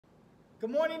Good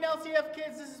morning, LCF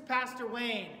kids. This is Pastor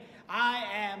Wayne. I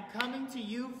am coming to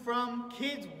you from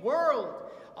Kids World.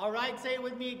 All right, say it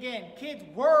with me again. Kids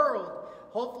World.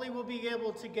 Hopefully we'll be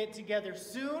able to get together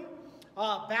soon.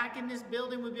 Back in this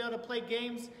building, we'll be able to play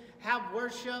games, have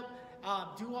worship,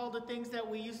 do all the things that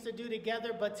we used to do together.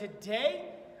 But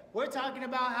today, we're talking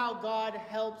about how God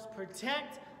helps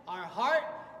protect our heart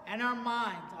and our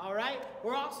mind. All right?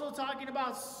 We're also talking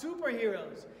about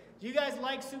superheroes. Do you guys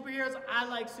like superheroes? I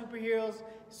like superheroes.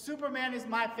 Superman is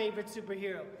my favorite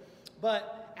superhero.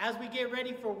 But as we get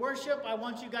ready for worship, I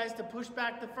want you guys to push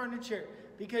back the furniture.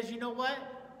 Because you know what?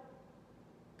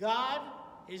 God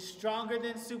is stronger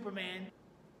than Superman.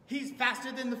 He's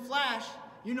faster than the Flash.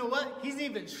 You know what? He's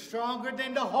even stronger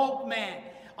than the Hulk Man.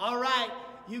 All right.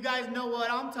 You guys know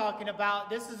what I'm talking about.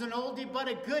 This is an oldie but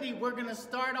a goodie. We're going to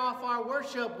start off our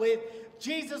worship with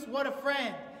Jesus, What a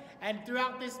Friend. And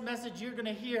throughout this message, you're going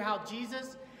to hear how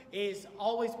Jesus is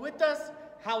always with us,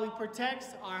 how he protects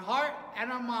our heart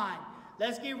and our mind.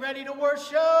 Let's get ready to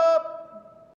worship.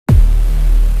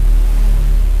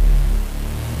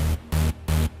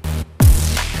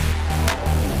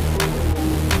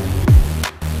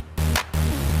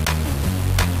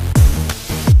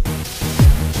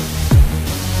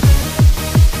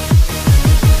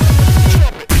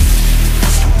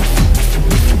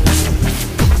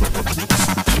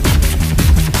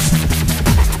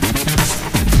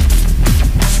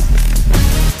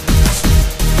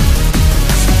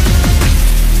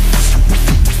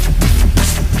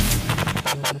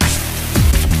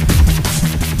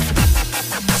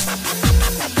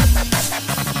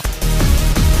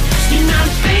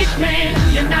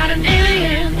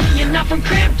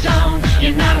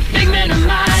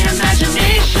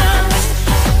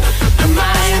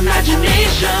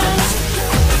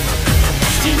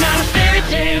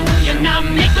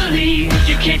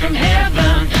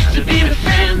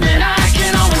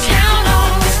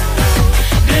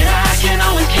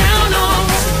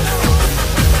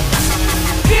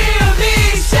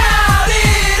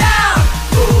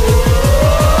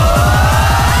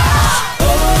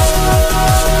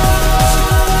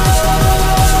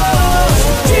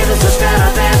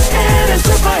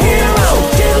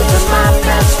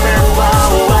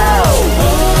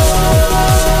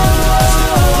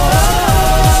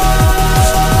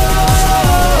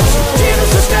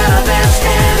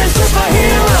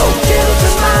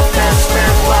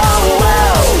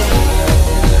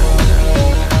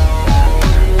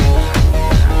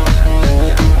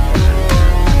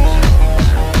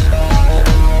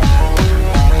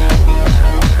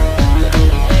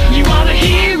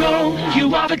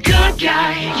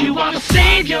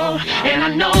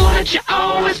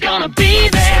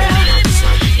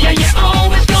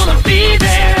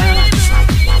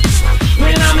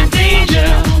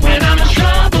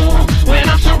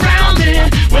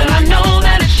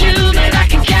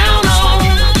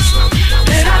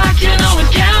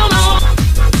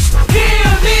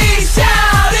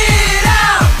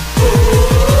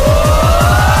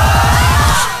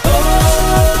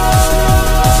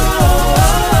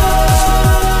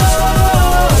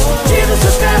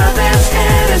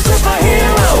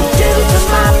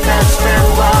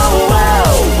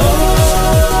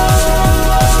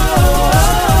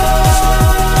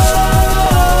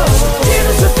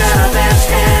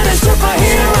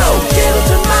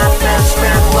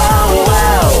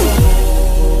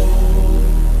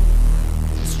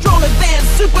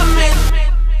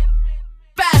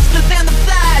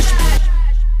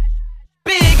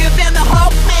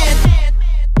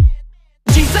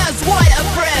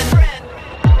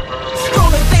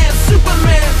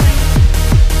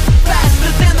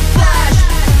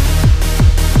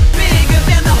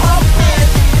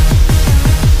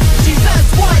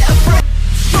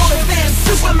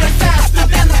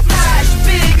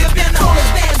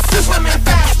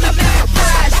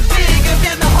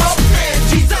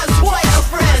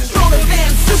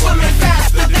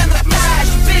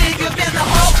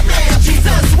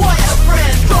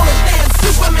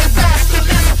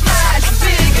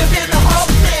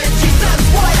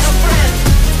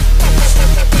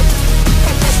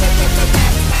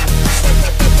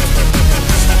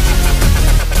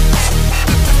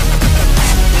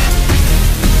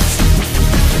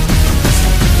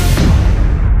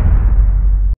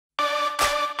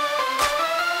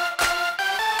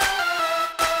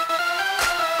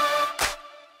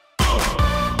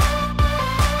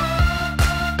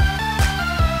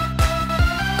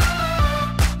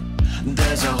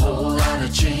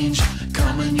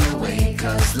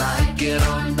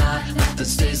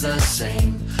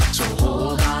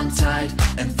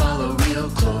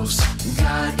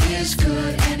 God is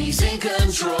good and he's in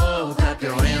control. Clap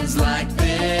your hands. hands like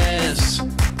this.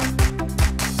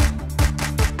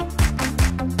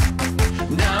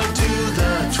 Now do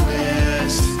the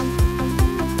twist.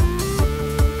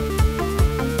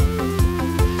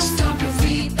 Stomp your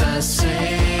feet the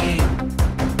same.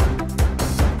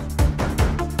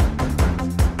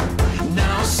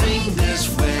 Now sing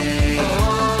this way.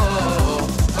 Oh,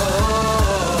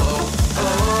 oh,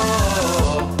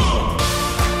 oh, oh.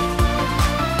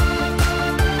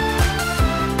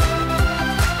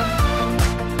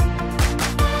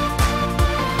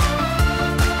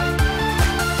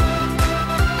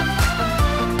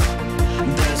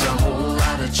 There's a whole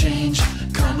lot of change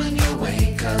coming your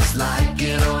way, 'cause like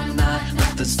it or not,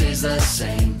 nothing stays the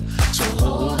same. So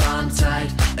hold on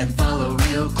tight and follow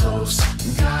real close.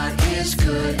 God is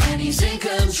good and he's in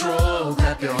control.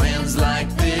 Clap your hands like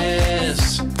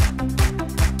this.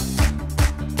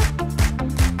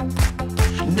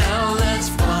 Now let's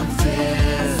pump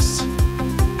fists.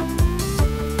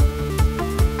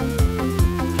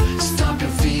 Stomp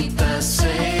your feet the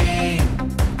same.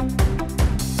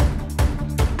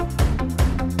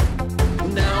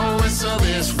 Now whistle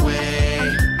this way.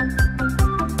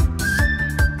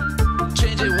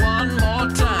 Change it one more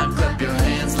time. Clap your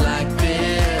hands like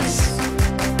this.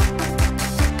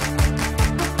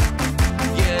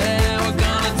 Yeah, we're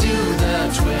gonna do the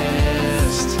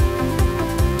twist.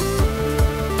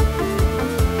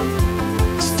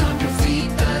 Stomp your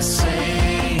feet the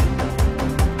same.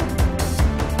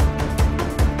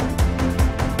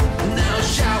 Now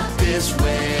shout this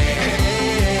way.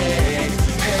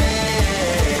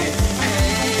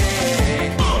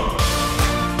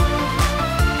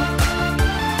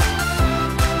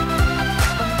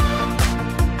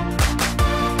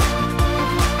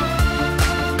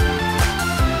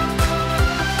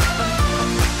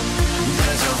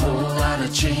 There's a whole lot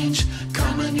of change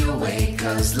coming your way,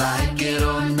 'cause like it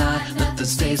or not, nothing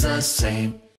stays the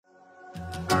same.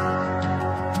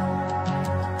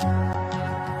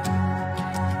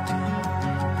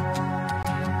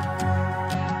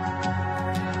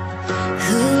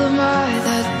 Who am I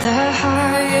that the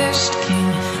highest king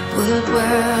would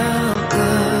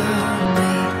welcome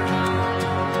me?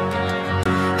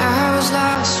 I was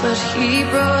lost, but he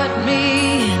brought me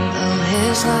in. Oh,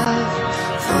 his love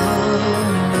for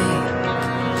me.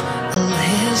 Oh,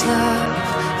 his love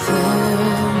for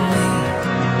me.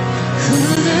 Who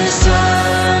the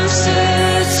sun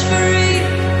sets free,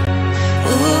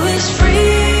 who is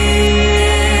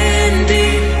free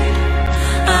indeed.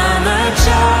 I'm a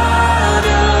child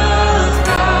of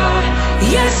God,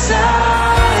 yes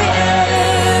I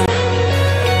am.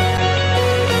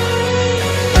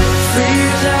 Free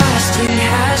at last, he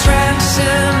has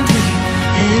ransomed me.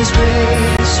 His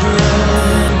grace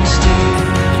runs deep.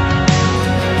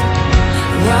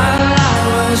 While I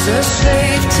was a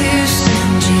slave to sin,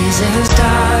 Jesus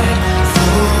died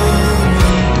for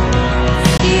me.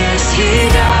 Yes, he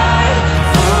died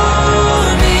for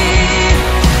me.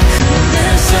 Who the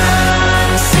sun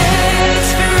sets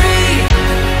free,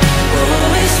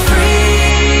 oh, is free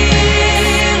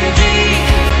indeed.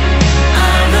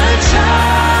 I'm a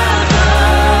child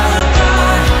of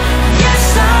God, yes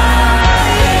I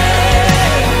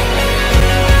am.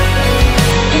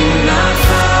 In my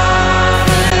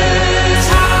Father's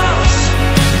house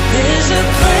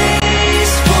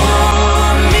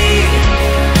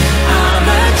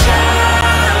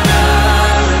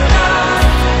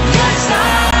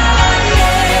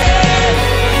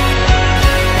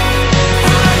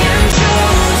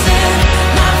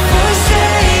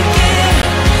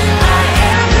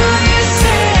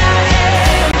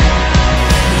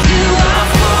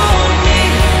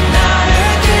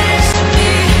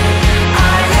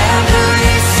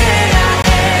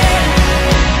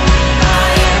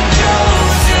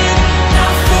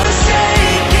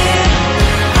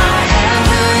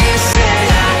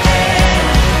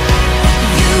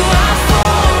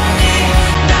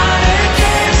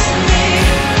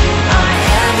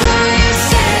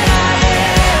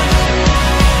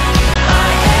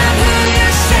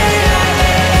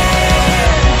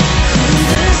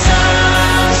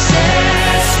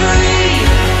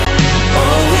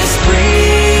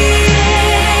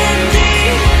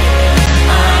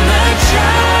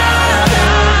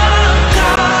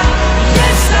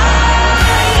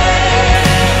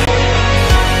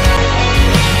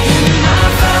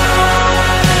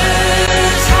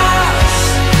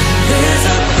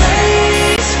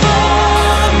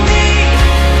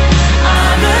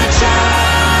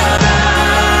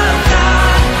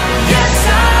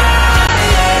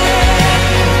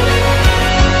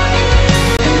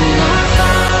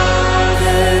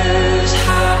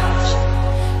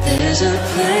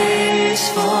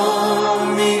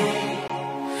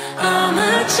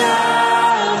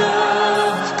child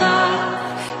of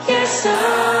God. Yes, I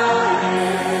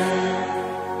am.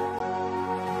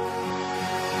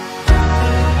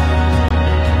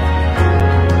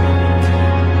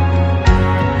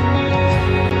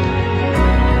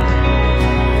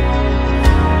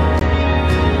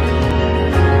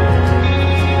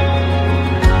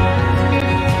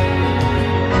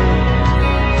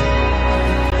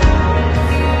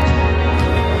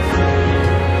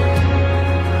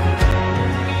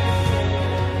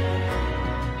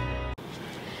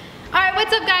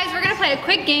 What's up, guys? We're gonna play a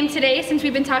quick game today. Since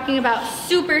we've been talking about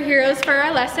superheroes for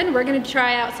our lesson, we're gonna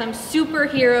try out some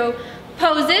superhero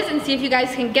poses and see if you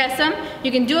guys can guess them.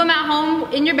 You can do them at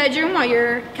home in your bedroom while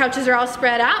your couches are all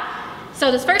spread out.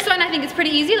 So this first one, I think it's pretty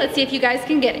easy. Let's see if you guys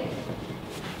can get it.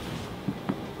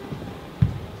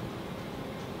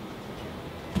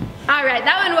 All right,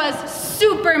 that one was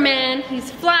Superman.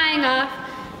 He's flying off.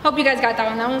 Hope you guys got that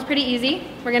one. That one's pretty easy.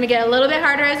 We're gonna get a little bit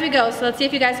harder as we go. So let's see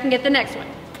if you guys can get the next one.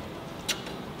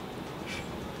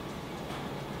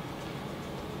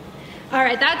 All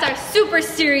right, that's our super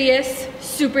serious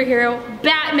superhero,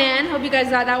 Batman. Hope you guys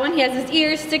got that one. He has his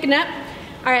ears sticking up.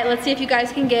 All right, let's see if you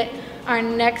guys can get our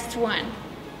next one.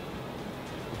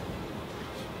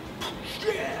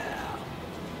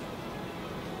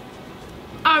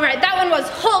 All right, that one was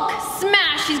Hulk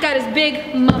smash. He's got his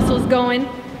big muscles going.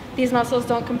 These muscles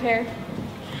don't compare.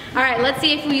 All right, let's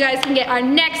see if you guys can get our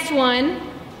next one.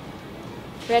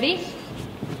 Ready?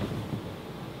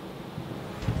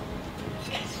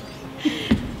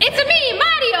 It's me,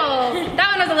 Mario!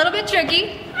 That one was a little bit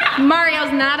tricky.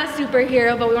 Mario's not a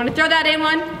superhero, but we want to throw that in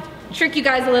one, trick you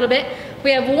guys a little bit.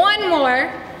 We have one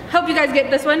more. Hope you guys get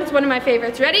this one. It's one of my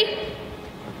favorites. Ready?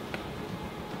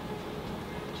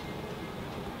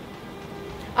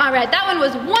 All right, that one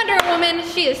was Wonder Woman.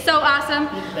 She is so awesome.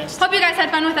 Hope you guys had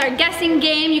fun with our guessing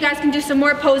game. You guys can do some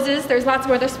more poses. There's lots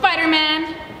more. There's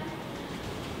Spider-Man,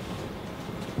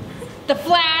 the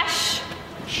Flash.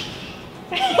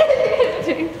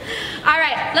 All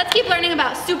right, let's keep learning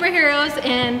about superheroes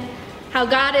and how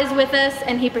God is with us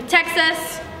and He protects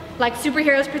us like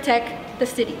superheroes protect the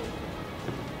city.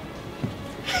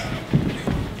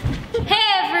 Hey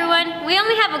everyone, we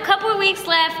only have a couple of weeks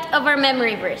left of our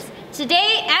memory verse.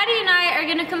 Today, Addie and I are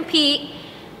going to compete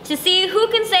to see who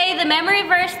can say the memory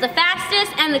verse the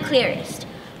fastest and the clearest.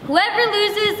 Whoever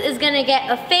loses is going to get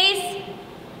a face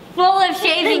full of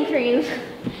shaving cream.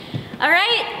 All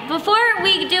right, before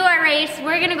we do our race,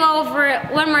 we're gonna go over it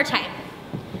one more time.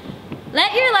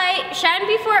 Let your light shine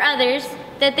before others,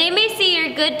 that they may see your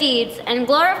good deeds and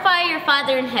glorify your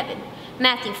Father in heaven.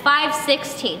 Matthew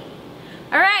 5:16.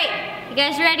 All right, you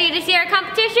guys ready to see our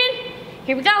competition?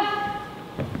 Here we go. All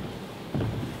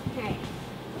right,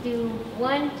 do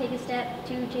one, take a step,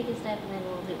 two, take a step, and then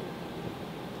we'll do.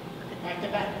 Back to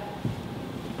back.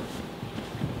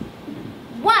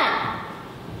 1,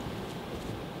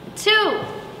 2,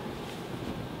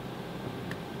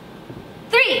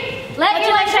 3. Let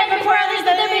your light shine before others,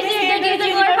 that they may see your good deeds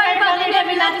and glorify your Father in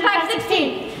heaven. Matthew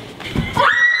 5:16.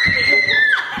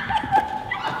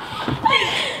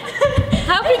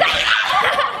 Hope you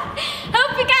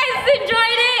guys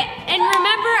enjoyed it. And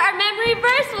remember, our memory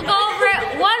verse, we'll go over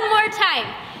it one more time.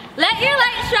 Let your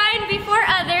light shine before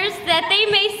others, that they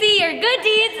may see your good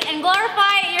deeds and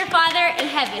glorify your Father in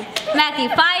heaven. Matthew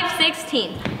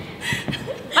 5:16.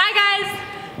 Bye, guys.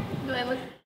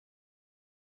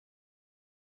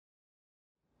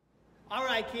 All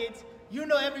right, kids. You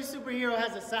know every superhero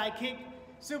has a sidekick.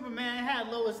 Superman had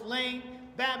Lois Lane.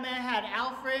 Batman had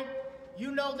Alfred.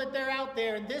 You know that they're out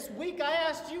there. And this week, I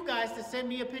asked you guys to send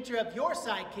me a picture of your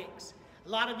sidekicks. A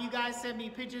lot of you guys send me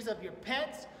pictures of your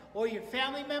pets or your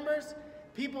family members,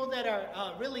 people that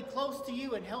are really close to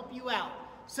you and help you out.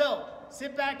 So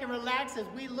sit back and relax as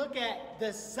we look at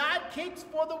the sidekicks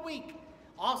for the week.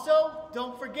 Also,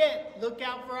 don't forget, look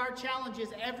out for our challenges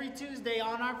every Tuesday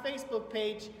on our Facebook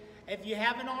page. If you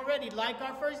haven't already, like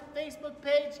our first Facebook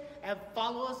page and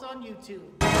follow us on YouTube.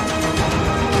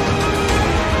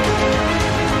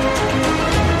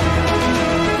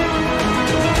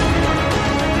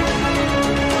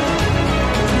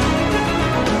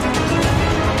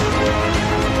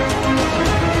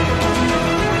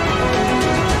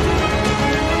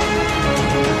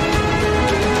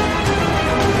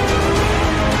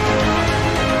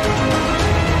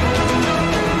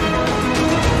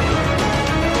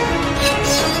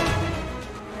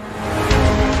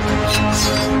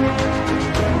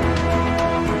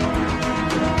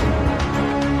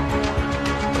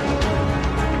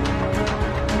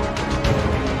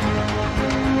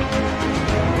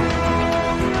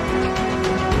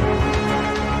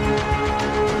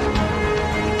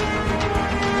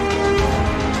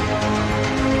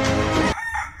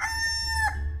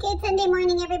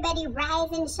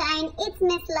 sunshine. It's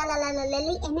Miss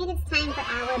Lily, and it is time for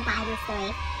our Bible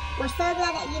story. We're so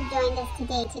glad that you've joined us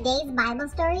today. Today's Bible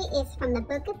story is from the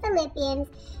book of Philippians,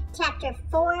 chapter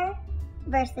 4,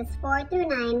 verses 4 through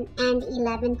 9 and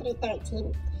 11 through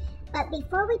 13. But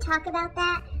before we talk about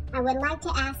that, I would like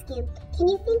to ask you, can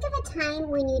you think of a time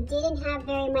when you didn't have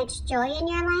very much joy in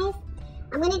your life?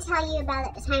 I'm going to tell you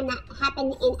about a time that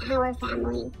happened in our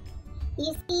family.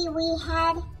 You see, we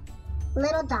had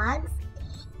little dogs,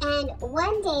 and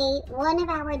one day, one of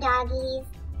our doggies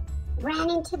ran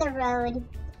into the road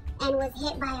and was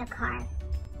hit by a car,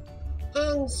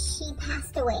 and she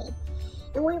passed away,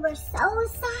 and we were so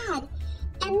sad.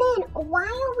 And then,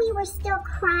 while we were still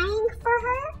crying for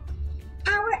her,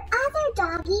 our other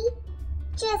doggie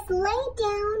just laid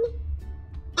down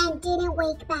and didn't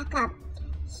wake back up.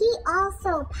 He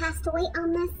also passed away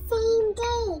on the same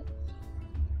day.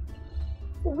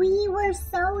 We were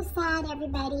so sad,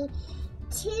 everybody.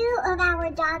 2 of our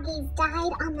doggies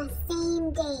died on the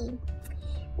same day.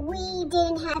 We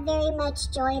didn't have very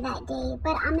much joy that day,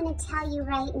 but I'm going to tell you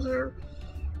right now,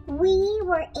 we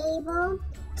were able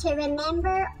to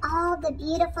remember all the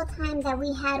beautiful times that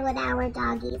we had with our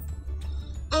doggies.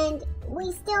 And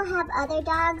we still have other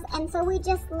dogs, and so we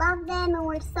just love them, and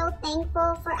we're so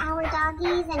thankful for our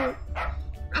doggies. And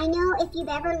I know if you've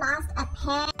ever lost a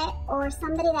pet or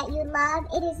somebody that you love,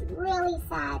 it is really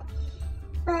sad.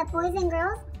 But boys and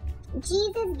girls,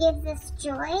 Jesus gives us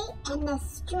joy and the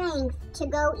strength to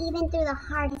go even through the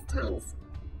hardest times.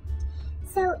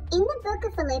 So in the book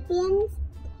of Philippians,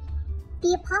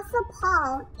 the Apostle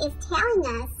Paul is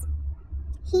telling us,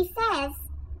 he says,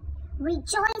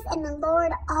 rejoice in the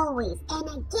Lord always. And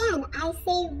again, I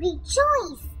say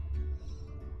rejoice.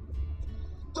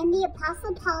 And the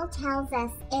Apostle Paul tells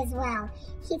us as well,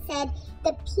 he said,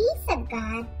 the peace of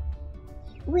God,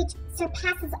 which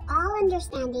surpasses all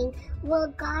understanding, will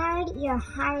guard your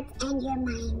hearts and your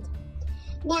mind.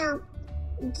 Now,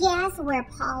 guess where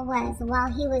Paul was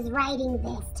while he was writing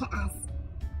this to us?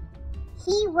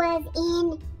 He was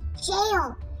in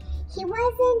jail. He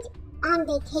wasn't on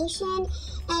vacation,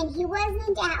 and he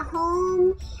wasn't at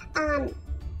home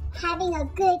having a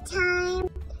good time.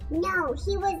 No,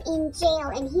 he was in jail,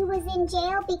 and he was in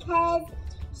jail because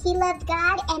he loved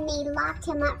God and they locked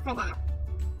him up for that.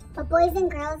 But boys and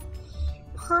girls,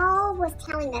 Paul was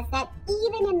telling us that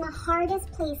even in the hardest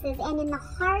places and in the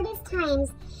hardest times,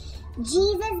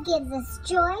 Jesus gives us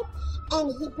joy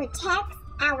and he protects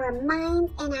our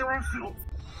minds and our hearts.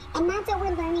 And that's what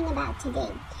we're learning about today.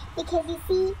 Because you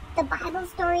see, the Bible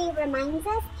story reminds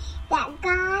us that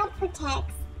God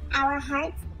protects our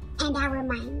hearts and our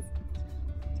minds.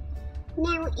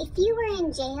 Now, if you were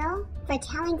in jail for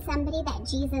telling somebody that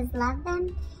Jesus loved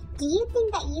them, do you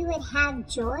think that you would have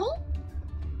joy?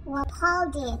 Well,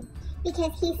 Paul did,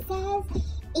 because he says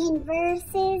in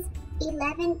verses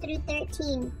 11 through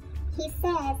 13, he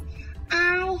says,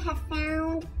 I have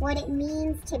found what it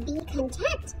means to be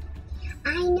content.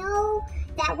 I know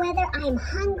that whether I'm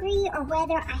hungry or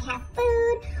whether I have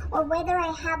food or whether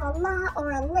I have a lot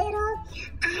or a little,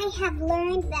 I have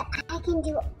learned that I can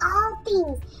do all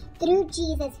things through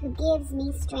Jesus who gives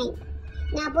me strength.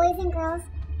 Now, boys and girls,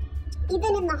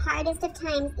 even in the hardest of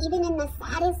times, even in the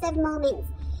saddest of moments,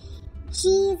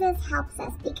 Jesus helps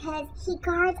us because he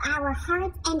guards our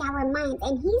hearts and our minds.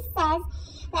 And he says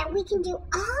that we can do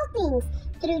all things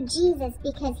through Jesus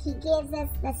because he gives us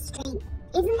the strength.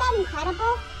 Isn't that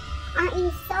incredible? Aren't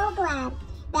you so glad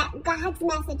that God's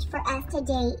message for us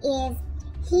today is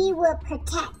he will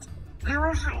protect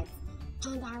our hearts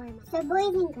and our minds. So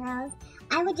boys and girls,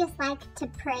 I would just like to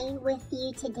pray with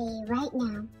you today, right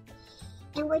now.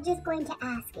 And we're just going to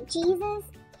ask, Jesus,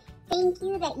 thank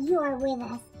you that you are with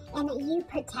us and that you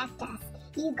protect us.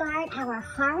 You guard our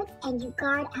hearts and you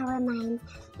guard our minds.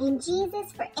 And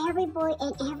Jesus, for every boy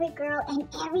and every girl and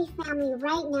every family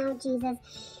right now, Jesus,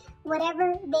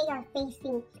 whatever they are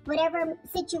facing, whatever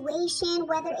situation,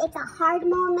 whether it's a hard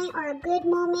moment or a good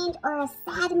moment or a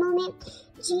sad moment,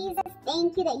 Jesus,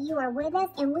 thank you that you are with us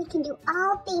and we can do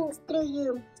all things through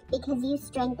you because you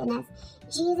strengthen us.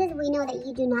 Jesus, we know that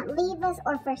you do not leave us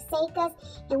or forsake us,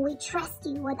 and we trust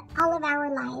you with all of our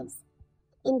lives.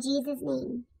 In Jesus'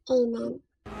 name, amen.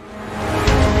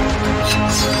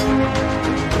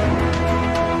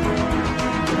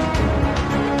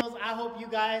 I hope you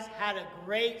guys had a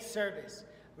great service.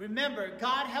 Remember,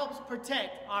 God helps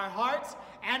protect our hearts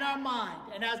and our mind.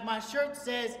 And as my shirt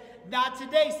says, not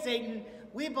today, Satan.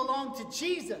 We belong to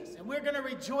Jesus, and we're going to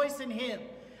rejoice in him.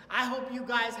 I hope you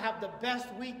guys have the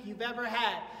best week you've ever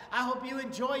had. I hope you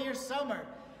enjoy your summer.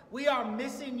 We are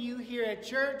missing you here at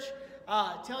church.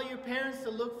 Tell your parents to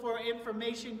look for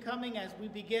information coming as we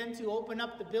begin to open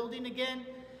up the building again.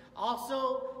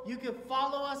 Also, you can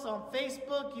follow us on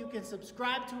Facebook. You can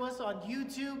subscribe to us on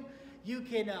YouTube. You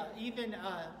can even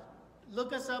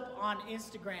look us up on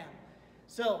Instagram.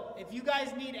 So if you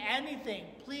guys need anything,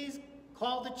 please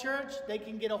call the church. They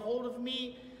can get a hold of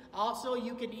me. Also,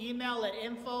 you can email at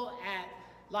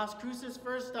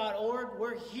info@loscrucesfirst.org.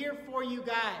 We're here for you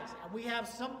guys, and we have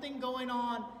something going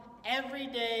on every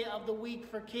day of the week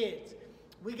for kids.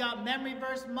 We got Memory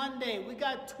Verse Monday. We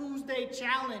got Tuesday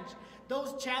Challenge.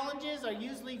 Those challenges are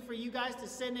usually for you guys to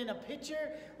send in a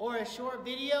picture or a short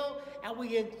video, and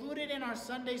we include it in our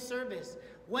Sunday service.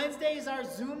 Wednesday is our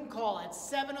Zoom call at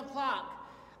 7 o'clock.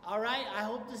 All right, I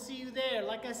hope to see you there.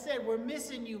 Like I said, we're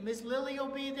missing you. Miss Lily will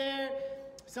be there.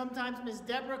 Sometimes Miss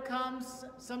Deborah comes.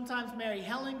 Sometimes Mary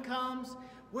Helen comes.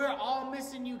 We're all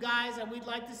missing you guys, and we'd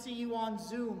like to see you on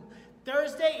Zoom.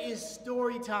 Thursday is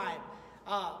story time.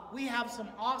 We have some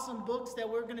awesome books that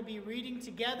we're going to be reading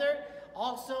together.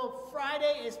 Also,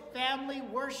 Friday is family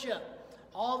worship.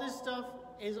 All this stuff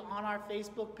is on our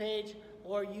Facebook page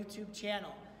or YouTube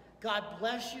channel. God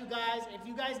bless you guys. If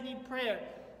you guys need prayer,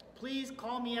 please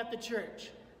call me at the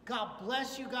church. God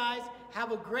bless you guys.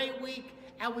 Have a great week,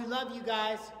 and we love you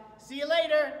guys. See you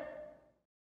later.